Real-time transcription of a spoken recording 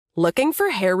Looking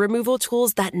for hair removal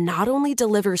tools that not only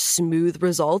deliver smooth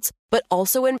results, but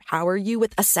also empower you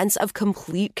with a sense of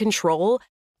complete control?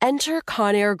 Enter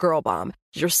Conair Girl Bomb,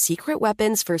 your secret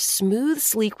weapons for smooth,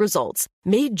 sleek results,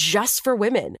 made just for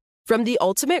women. From the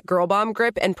ultimate Girl Bomb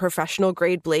grip and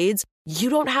professional-grade blades, you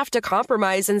don't have to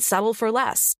compromise and settle for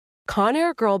less.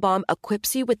 Conair Girl Bomb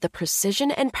equips you with the precision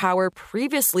and power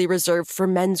previously reserved for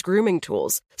men's grooming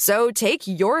tools. So take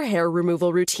your hair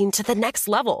removal routine to the next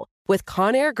level with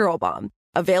Conair Girl Bomb.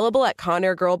 Available at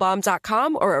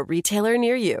ConairGirlBomb.com or a retailer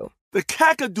near you. The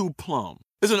Kakadu plum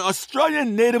is an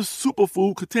Australian native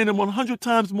superfood containing 100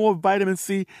 times more vitamin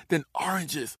C than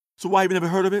oranges. So why have you never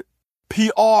heard of it?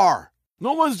 PR.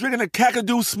 No one's drinking a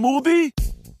Kakadu smoothie?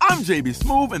 I'm JB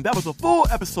Smoove, and that was a full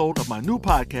episode of my new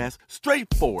podcast,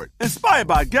 Straightforward, inspired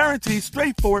by guaranteed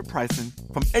straightforward pricing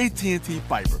from AT&T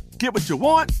Fiber. Get what you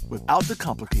want without the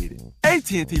complicated.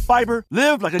 AT&T Fiber,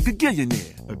 live like a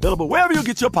gigillionaire. Available wherever you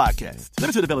get your podcasts.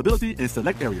 Limited availability in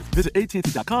select areas. Visit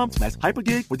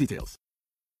AT&T.com/hypergig for details.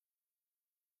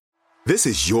 This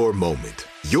is your moment,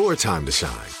 your time to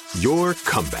shine, your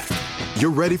comeback.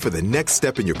 You're ready for the next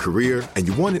step in your career, and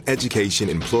you want an education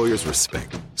employers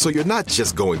respect. So you're not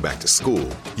just going back to school,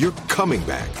 you're coming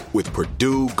back with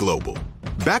Purdue Global.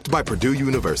 Backed by Purdue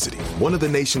University, one of the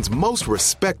nation's most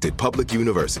respected public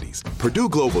universities, Purdue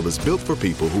Global is built for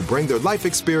people who bring their life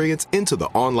experience into the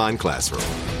online classroom.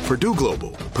 Purdue Global,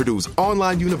 Purdue's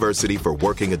online university for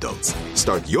working adults.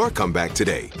 Start your comeback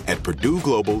today at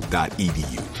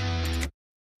purdueglobal.edu.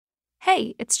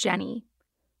 Hey, it's Jenny.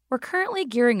 We're currently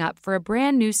gearing up for a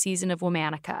brand new season of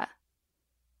Womanica.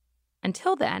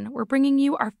 Until then, we're bringing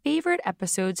you our favorite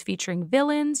episodes featuring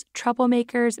villains,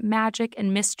 troublemakers, magic,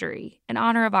 and mystery in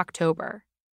honor of October.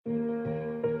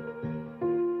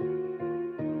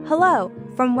 Hello,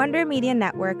 from Wonder Media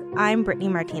Network, I'm Brittany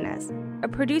Martinez, a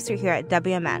producer here at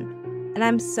WMN, and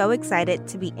I'm so excited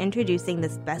to be introducing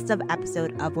this best of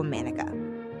episode of Womanica.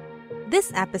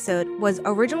 This episode was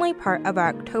originally part of our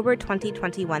October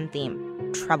 2021 theme,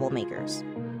 Troublemakers.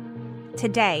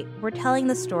 Today, we're telling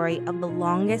the story of the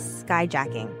longest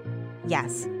skyjacking,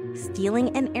 yes,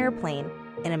 stealing an airplane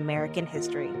in American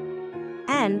history,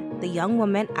 and the young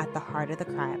woman at the heart of the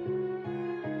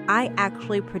crime. I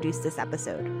actually produced this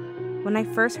episode. When I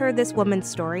first heard this woman's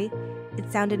story, it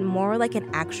sounded more like an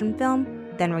action film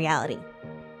than reality.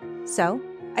 So,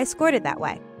 I scored it that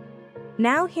way.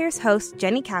 Now here's host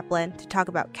Jenny Kaplan to talk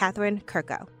about Catherine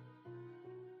Kerko.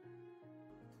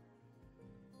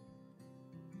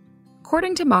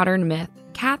 According to modern myth,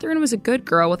 Catherine was a good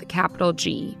girl with a capital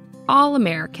G, all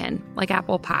American, like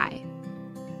apple pie.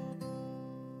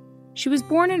 She was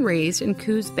born and raised in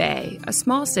Coos Bay, a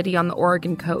small city on the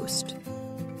Oregon coast.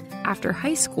 After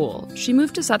high school, she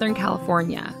moved to Southern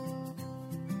California.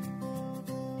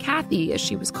 Kathy, as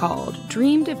she was called,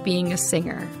 dreamed of being a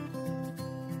singer.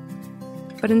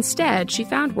 But instead, she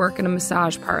found work in a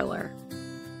massage parlor.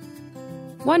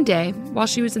 One day, while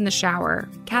she was in the shower,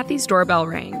 Kathy's doorbell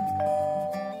rang.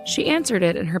 She answered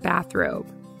it in her bathrobe.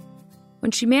 When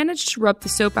she managed to rub the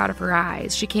soap out of her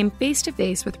eyes, she came face to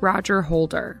face with Roger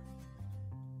Holder.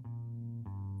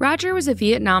 Roger was a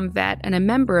Vietnam vet and a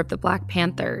member of the Black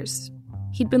Panthers.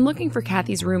 He'd been looking for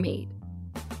Kathy's roommate.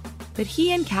 But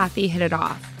he and Kathy hit it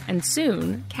off, and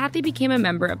soon, Kathy became a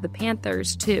member of the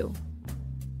Panthers, too.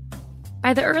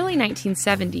 By the early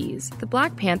 1970s, the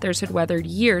Black Panthers had weathered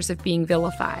years of being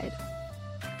vilified.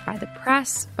 By the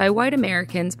press, by white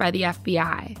Americans, by the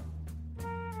FBI.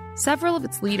 Several of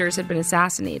its leaders had been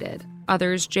assassinated,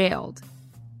 others jailed.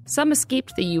 Some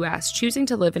escaped the U.S., choosing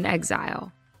to live in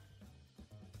exile.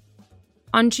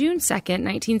 On June 2,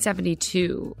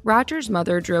 1972, Roger's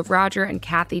mother drove Roger and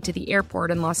Kathy to the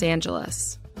airport in Los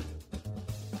Angeles.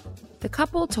 The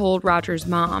couple told Roger's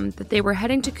mom that they were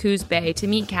heading to Coos Bay to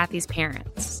meet Kathy's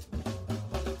parents.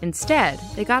 Instead,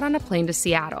 they got on a plane to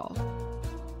Seattle.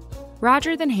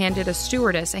 Roger then handed a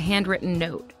stewardess a handwritten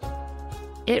note.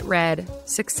 It read,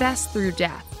 "Success through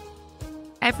death.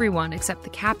 Everyone except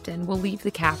the captain will leave the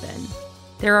cabin.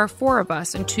 There are 4 of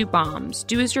us and 2 bombs.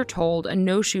 Do as you're told and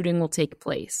no shooting will take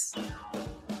place."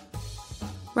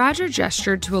 Roger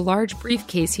gestured to a large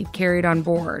briefcase he'd carried on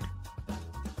board.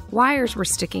 Wires were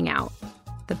sticking out.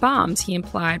 The bombs, he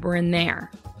implied, were in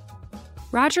there.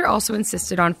 Roger also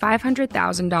insisted on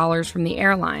 $500,000 from the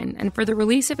airline and for the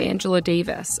release of Angela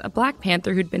Davis, a Black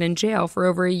Panther who'd been in jail for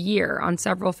over a year on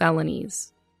several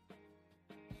felonies.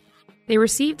 They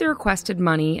received the requested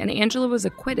money, and Angela was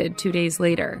acquitted 2 days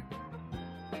later.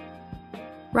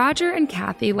 Roger and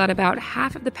Kathy let about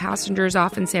half of the passengers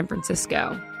off in San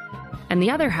Francisco, and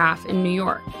the other half in New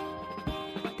York.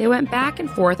 They went back and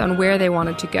forth on where they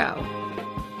wanted to go.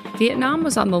 Vietnam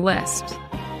was on the list,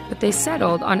 but they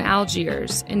settled on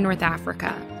Algiers in North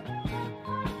Africa.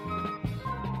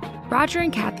 Roger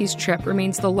and Kathy's trip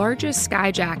remains the largest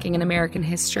skyjacking in American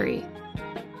history.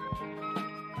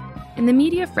 In the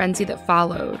media frenzy that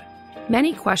followed,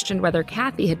 many questioned whether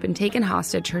Kathy had been taken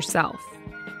hostage herself.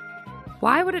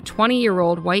 Why would a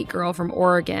 20-year-old white girl from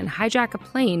Oregon hijack a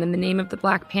plane in the name of the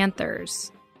Black Panthers?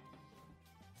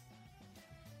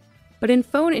 But in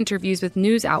phone interviews with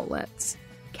news outlets,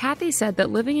 Kathy said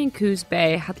that living in Coos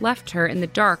Bay had left her in the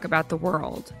dark about the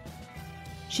world.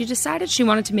 She decided she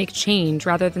wanted to make change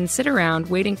rather than sit around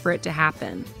waiting for it to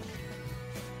happen.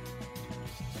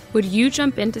 "Would you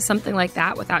jump into something like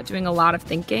that without doing a lot of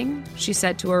thinking?" she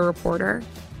said to a reporter.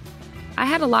 "I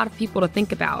had a lot of people to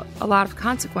think about, a lot of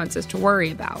consequences to worry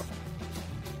about."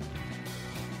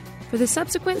 For the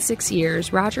subsequent 6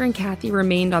 years, Roger and Kathy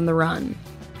remained on the run.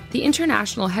 The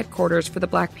international headquarters for the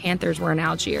Black Panthers were in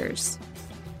Algiers.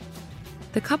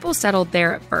 The couple settled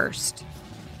there at first.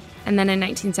 And then in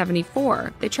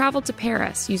 1974, they traveled to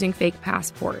Paris using fake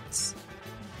passports.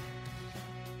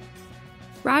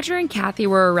 Roger and Kathy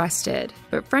were arrested,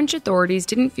 but French authorities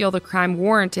didn't feel the crime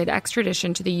warranted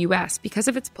extradition to the U.S. because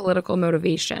of its political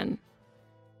motivation.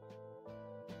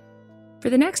 For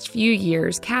the next few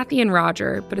years, Kathy and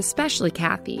Roger, but especially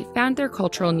Kathy, found their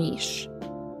cultural niche.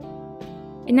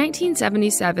 In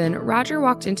 1977, Roger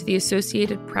walked into the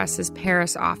Associated Press's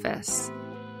Paris office.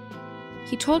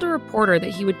 He told a reporter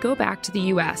that he would go back to the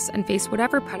U.S. and face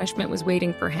whatever punishment was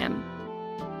waiting for him.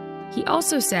 He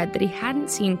also said that he hadn't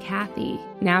seen Kathy,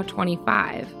 now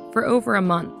 25, for over a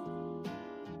month.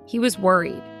 He was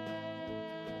worried.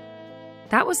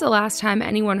 That was the last time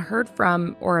anyone heard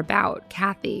from or about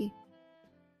Kathy.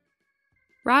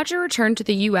 Roger returned to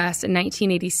the U.S. in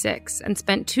 1986 and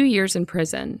spent 2 years in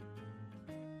prison.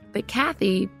 But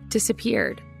Kathy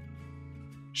disappeared.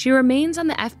 She remains on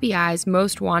the FBI's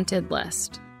most wanted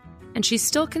list, and she's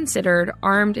still considered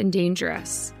armed and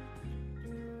dangerous.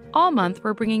 All month,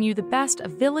 we're bringing you the best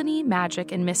of villainy,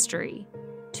 magic, and mystery.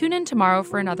 Tune in tomorrow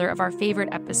for another of our favorite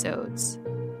episodes.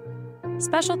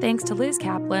 Special thanks to Liz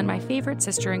Kaplan, my favorite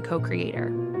sister and co-creator.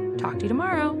 Talk to you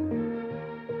tomorrow.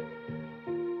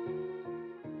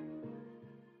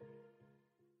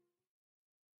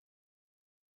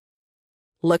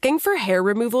 Looking for hair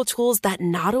removal tools that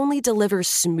not only deliver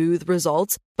smooth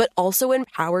results, but also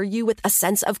empower you with a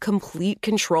sense of complete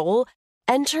control?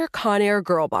 Enter Conair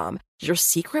Girl Bomb, your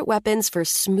secret weapons for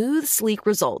smooth, sleek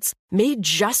results, made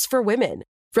just for women.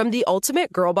 From the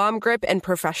ultimate Girl Bomb grip and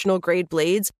professional-grade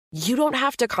blades, you don't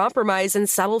have to compromise and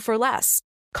settle for less.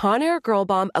 Conair Girl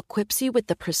Bomb equips you with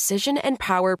the precision and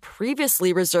power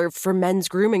previously reserved for men's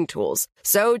grooming tools.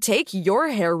 So take your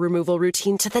hair removal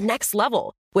routine to the next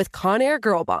level with Conair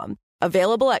Girl Bomb.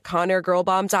 Available at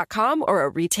ConairGirlBomb.com or a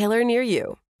retailer near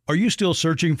you. Are you still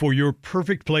searching for your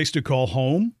perfect place to call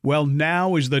home? Well,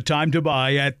 now is the time to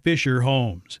buy at Fisher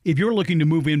Homes. If you're looking to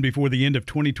move in before the end of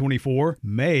 2024,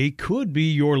 May could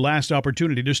be your last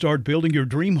opportunity to start building your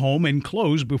dream home and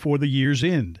close before the year's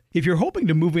end. If you're hoping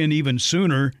to move in even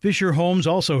sooner, Fisher Homes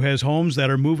also has homes that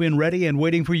are move-in ready and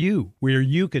waiting for you, where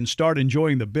you can start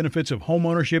enjoying the benefits of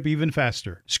homeownership even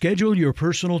faster. Schedule your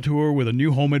personal tour with a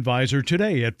new home advisor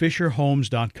today at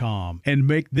FisherHomes.com and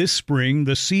make this spring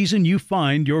the season you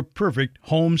find your perfect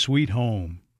home sweet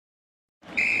home.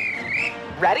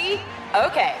 Ready?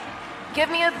 Okay. Give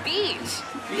me a beach.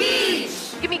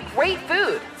 Beach! Give me great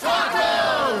food.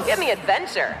 Tacos! Give me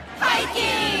adventure.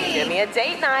 Hiking! Give me a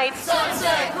date night.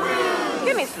 Sunset cruise!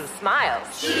 Give me some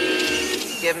smiles.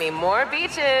 Cheese! Give me more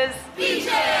beaches.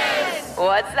 Beaches!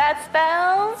 What's that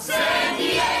spell? San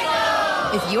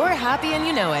Diego! If you're happy and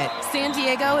you know it, San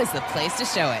Diego is the place to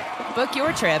show it. Book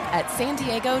your trip at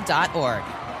sandiego.org.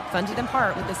 Funded in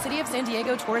part with the City of San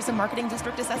Diego Tourism Marketing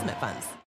District Assessment Funds.